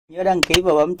Nhớ đăng ký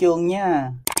và bấm chuông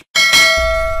nha.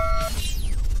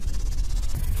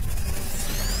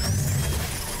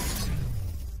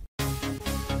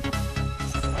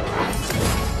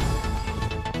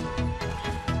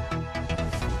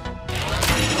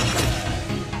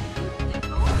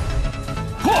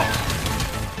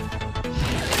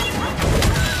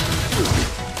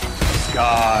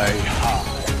 Sky high.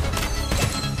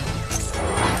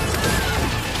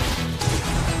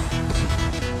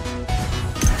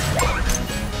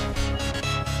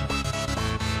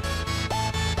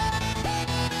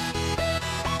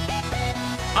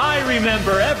 I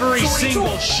remember every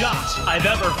single shot I've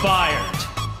ever fired.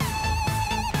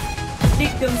 Điệp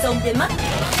đường sông trên mắt.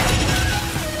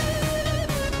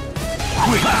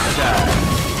 Quick stab.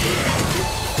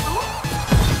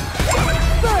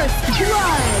 First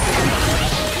blood.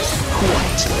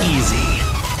 Quite easy.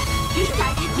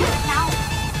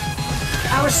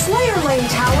 Our Slayer Lane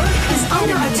tower is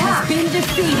under attack. Been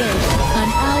defeated. An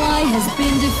ally has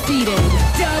been defeated.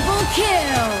 Double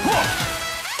kill.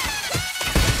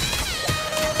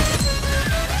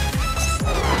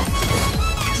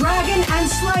 Dragon and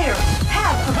Slayer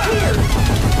have appeared.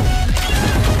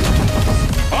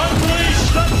 Unleash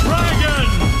the dragon!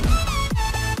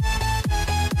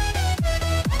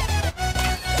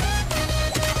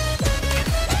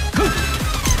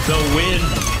 The wind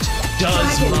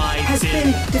does Dragon my has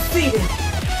bidding. been defeated.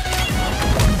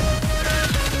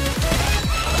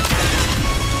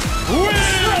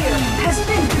 Slayer has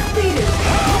been defeated.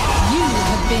 You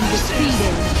have been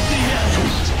defeated.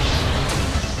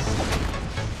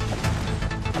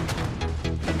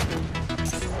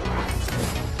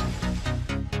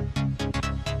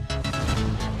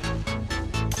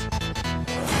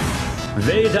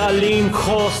 Vedalin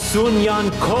ko sunyan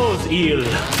koz il.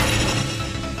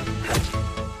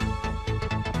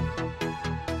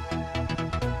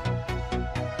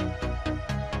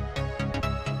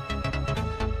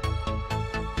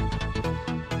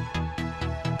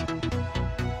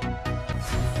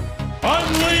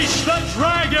 Unleash the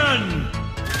dragon!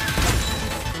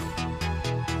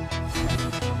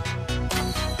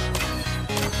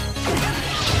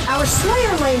 Our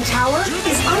Slayer Lane tower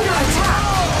is under attack.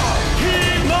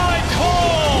 Heed my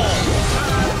call!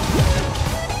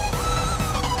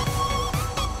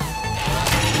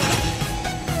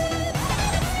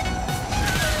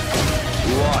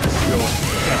 Watch your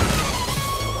step.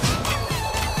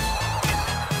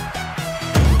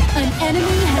 An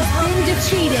enemy has been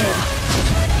defeated.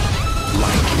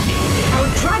 Our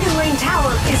Dragon Lane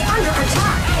tower is under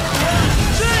attack.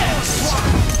 This!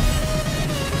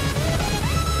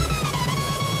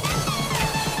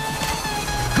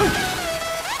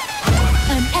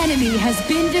 An enemy has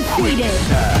been defeated.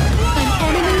 An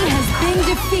enemy has been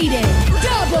defeated.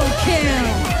 Double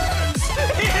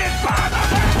kill.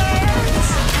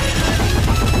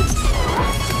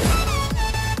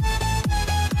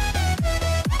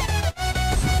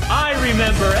 I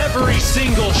remember every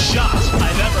single shot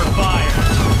I've ever fired.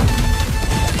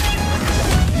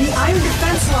 The iron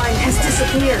defense line has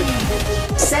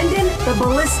disappeared. Send in the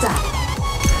ballista.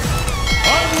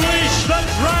 Unleash the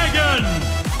dragon!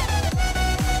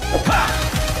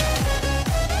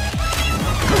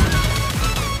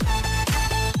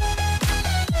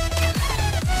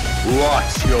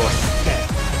 Watch your step.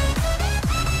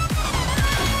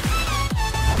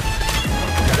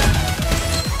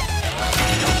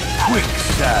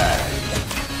 Quicksand.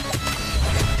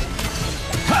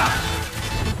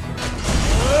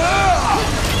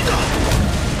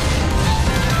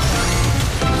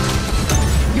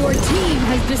 Your team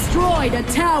has destroyed a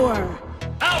tower.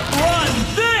 Outrun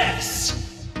this!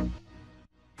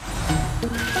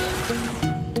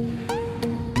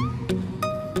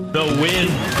 The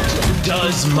wind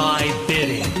does my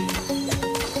bidding.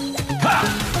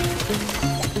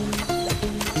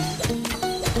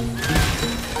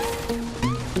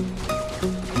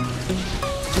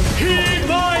 Heed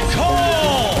my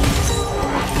call!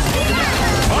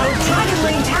 Our Dragon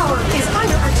Lane tower is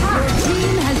under attack. Your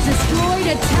team has destroyed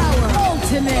a tower.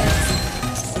 Ultimate.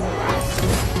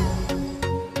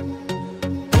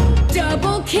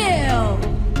 Double kill.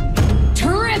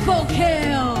 Triple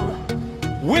kill.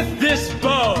 With this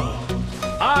bow,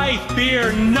 I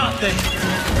fear nothing.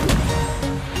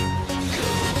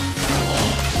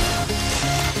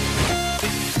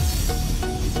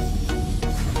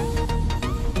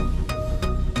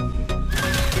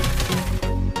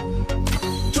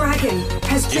 Dragon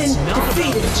has been It's not about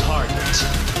defeated. the target.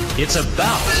 It's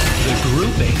about the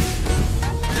grouping.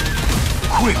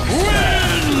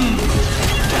 Quicksand.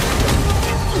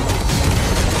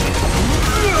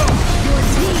 Your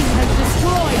team has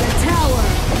destroyed a tower.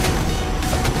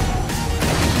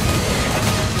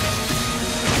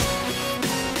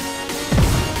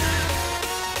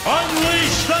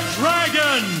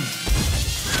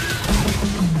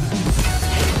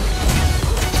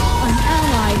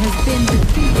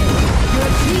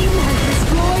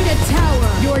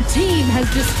 team has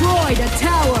destroyed a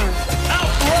tower.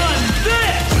 Outrun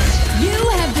this! You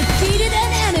have defeated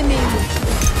an enemy.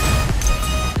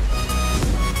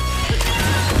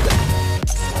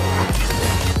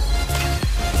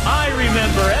 I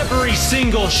remember every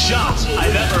single shot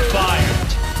I've ever fired.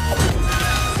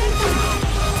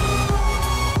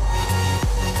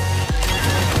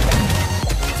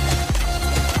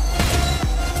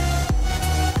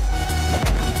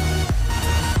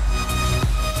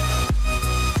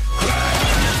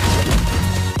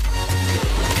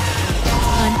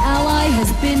 An ally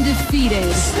has been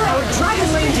defeated. Our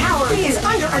Dragon Lane Tower is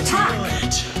under attack.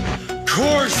 Blood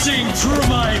coursing through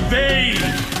my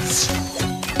veins.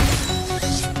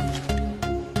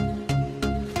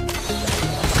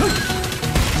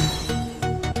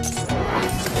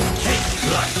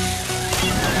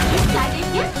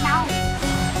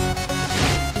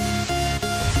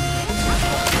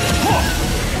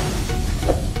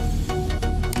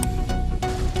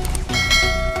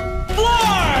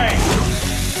 Fly!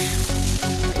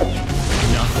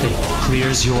 Nothing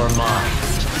clears your mind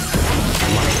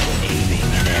like aiming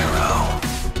an arrow.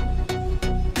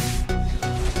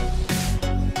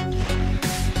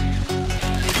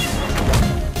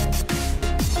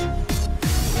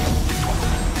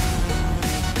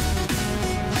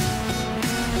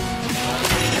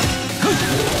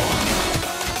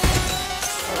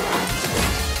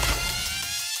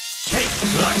 Take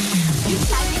flight!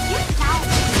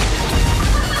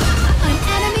 An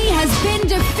enemy has been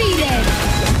defeated.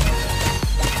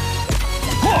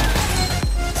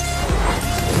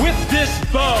 With this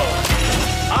bow,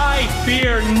 I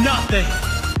fear nothing.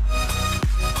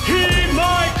 Heed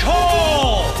my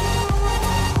call!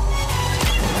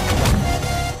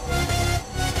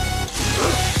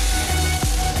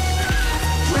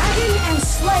 Dragon and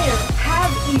Slayer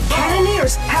have evolved.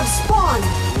 Cannoneers have spawned.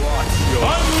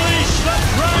 Unleash the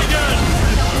dragon!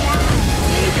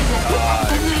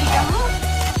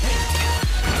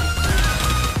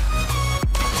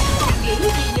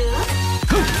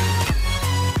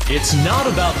 It's not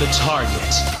about the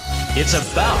target. It's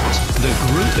about the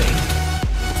grouping.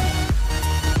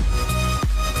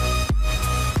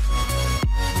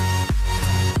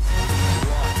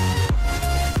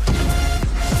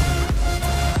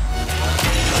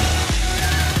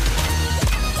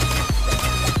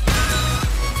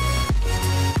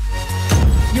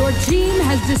 Your team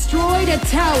has destroyed a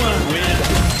tower.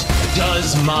 Wind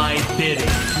does my bidding.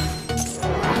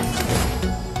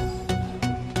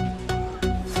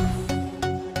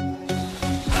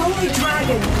 Holy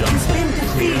Dragon has been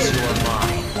Clears defeated. your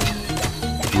mind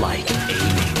like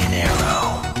aiming an arrow.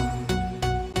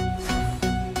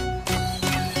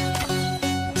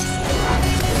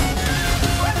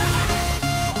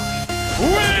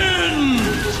 Wind!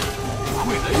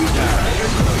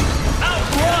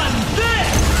 Outrun this!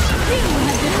 You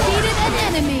have defeated an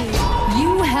enemy.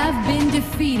 You have been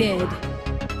defeated.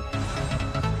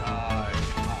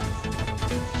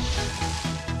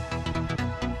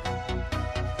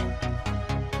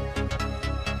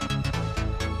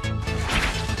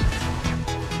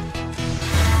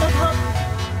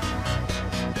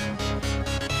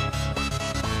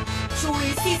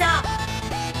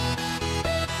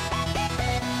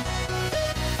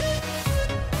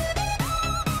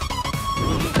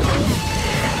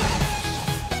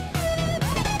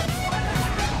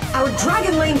 Our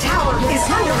Dragon Lane Tower is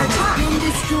under attack. Been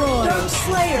destroyed. Dark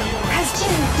Slayer has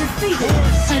been defeated.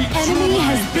 An enemy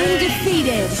has been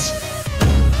defeated.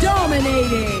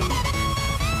 Dominating.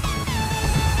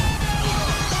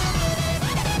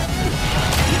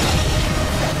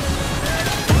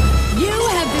 You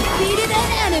have defeated an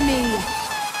enemy.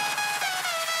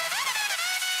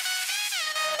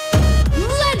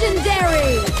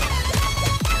 Legendary.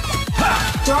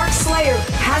 Dark Slayer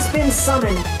has been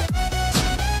summoned.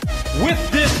 With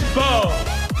this bow,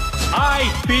 I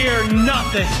fear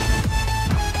nothing.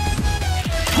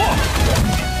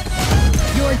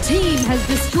 Your team has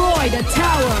destroyed a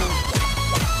tower.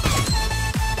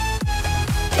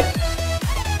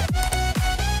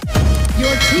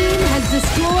 Your team has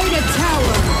destroyed a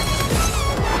tower.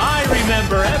 I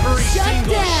remember every Shut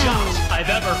single down. shot I've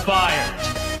ever fired.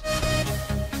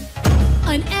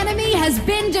 An enemy has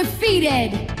been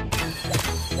defeated.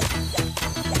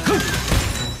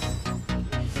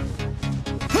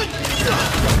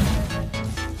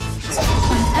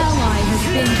 An ally has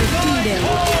been defeated.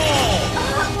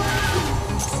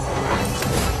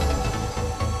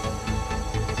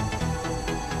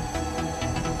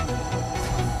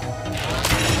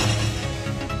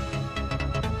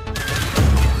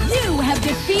 You have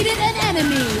defeated an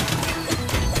enemy.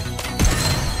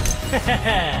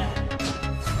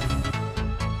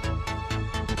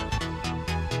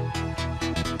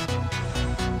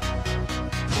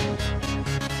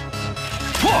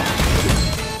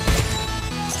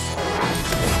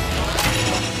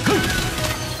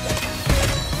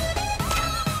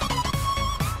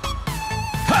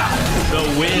 The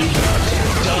wind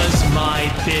does my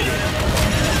bidding.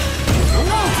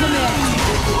 Ultimate!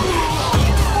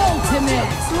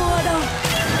 Ultimate!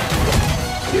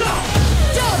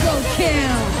 Double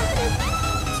kill!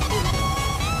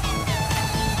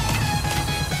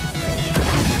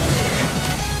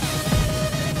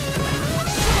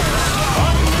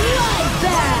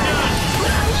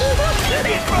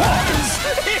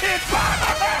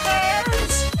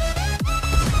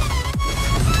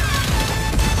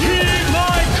 Heed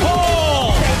my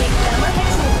call!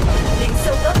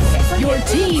 Your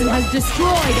team has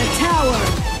destroyed a tower!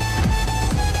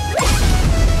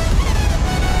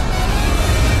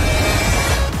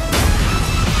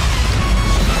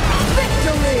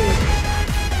 Victory!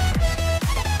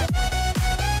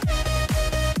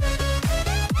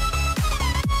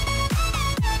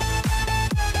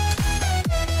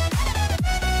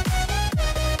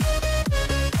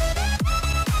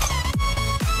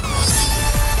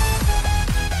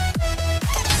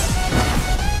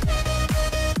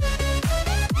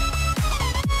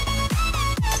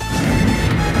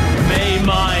 May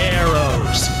my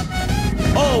arrows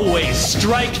always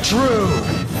strike true!